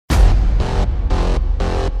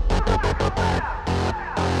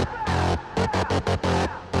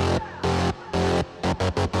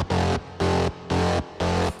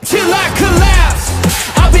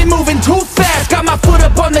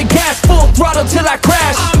Foot up on the gas, full throttle till I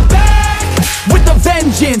crash. I'm back with a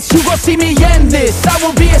vengeance. You gon' see me end this. I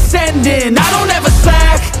will be ascending, I don't ever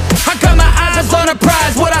slack. I got my eyes on a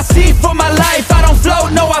prize. What I see for my life, I don't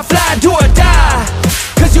float, no I fly. Do or die,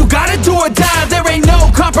 cause you gotta do or die. There ain't no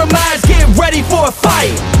compromise, get ready for a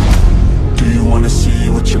fight. Do you wanna see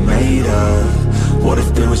what you're made of? What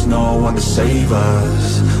if there was no one to save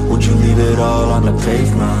us? Would you leave it all on the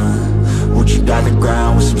pavement? Would you dye the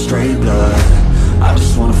ground with some stray blood? I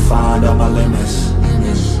just wanna find all my limits.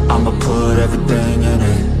 I'ma put everything in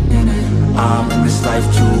it. I'm in this life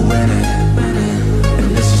to win it,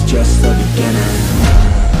 and this is just the beginning.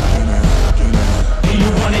 Do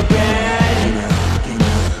you want it bad?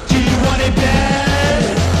 Do you want it bad?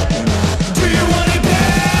 Do you want it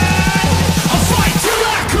bad? I'll fight till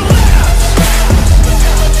I collapse.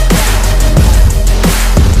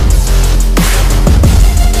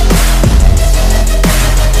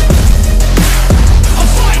 I'll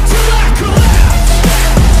fight till I collapse.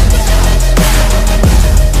 I'll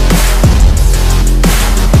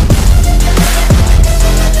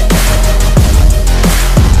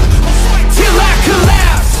fight till I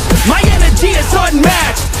collapse. My energy is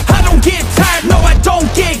unmatched. I don't get tired, no I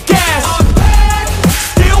don't get gas. I'm back,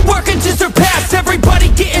 still working to surpass. Everybody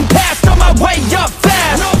getting past, on my way up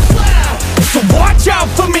fast. No flap, so watch out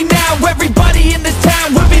for me now. Everybody in this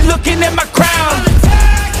town will be looking at my crown.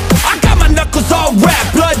 I got my knuckles all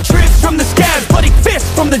wrapped, blood drips from the scabs, bloody fists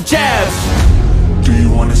from the jabs. Do you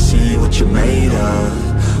wanna see what you're made of?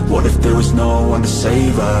 What if there was no one to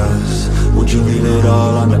save us? Would you leave it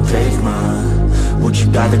all on the pavement? Would you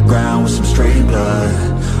dye the ground with some stray blood?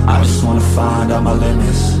 I just wanna find out my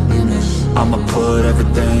limits. I'ma put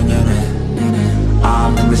everything in it.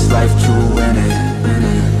 I'm in this life to win it,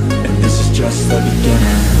 and this is just the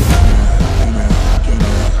beginning.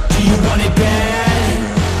 Do you want it bad?